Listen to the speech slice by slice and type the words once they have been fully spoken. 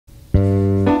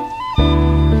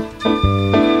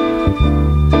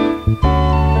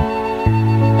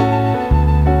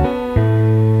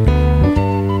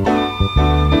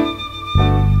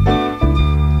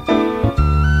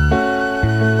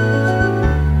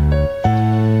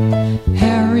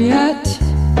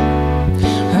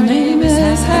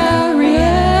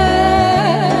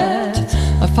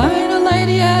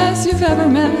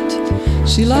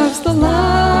She loves the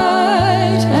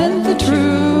light and the truth.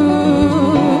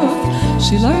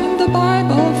 She learned the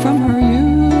Bible from her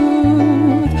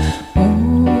youth.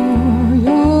 Oh,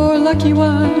 you're a lucky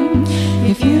one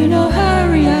if you know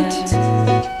Harriett.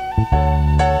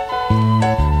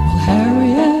 Well,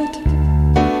 Harriett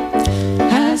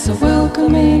has a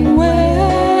welcoming way.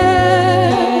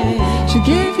 She'll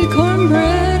give you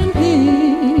cornbread and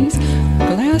peas, a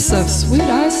glass of sweet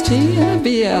iced tea and a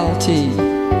BLT.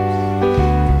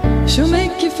 She'll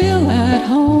make you feel at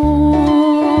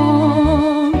home,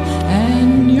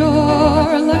 and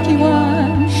you're a lucky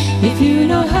one if you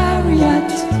know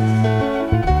Harriett.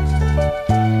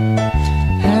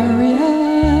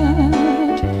 Harriett,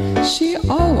 she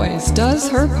always does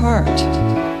her part.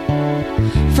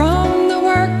 From the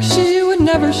work she would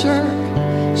never shirk.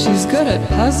 She's good at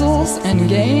puzzles and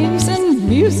games and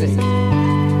music.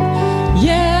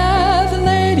 Yeah, the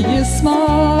lady is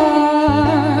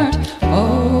smart.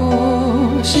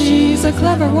 Oh, she's a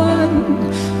clever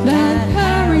one, that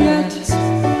Harriett.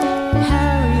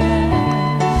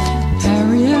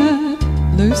 Harriett,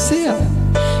 Lucille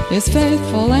is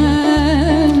faithful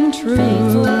and true.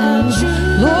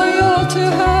 Loyal to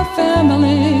her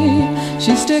family,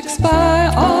 she sticks by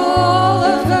all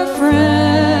of her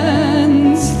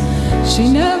friends. She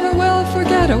never will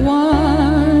forget a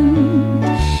one.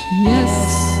 Yes,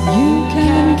 you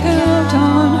can count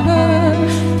on her,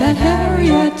 that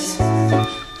Harriett.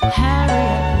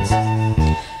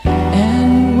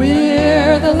 And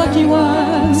we're the lucky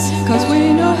ones, 'cause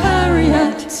we know how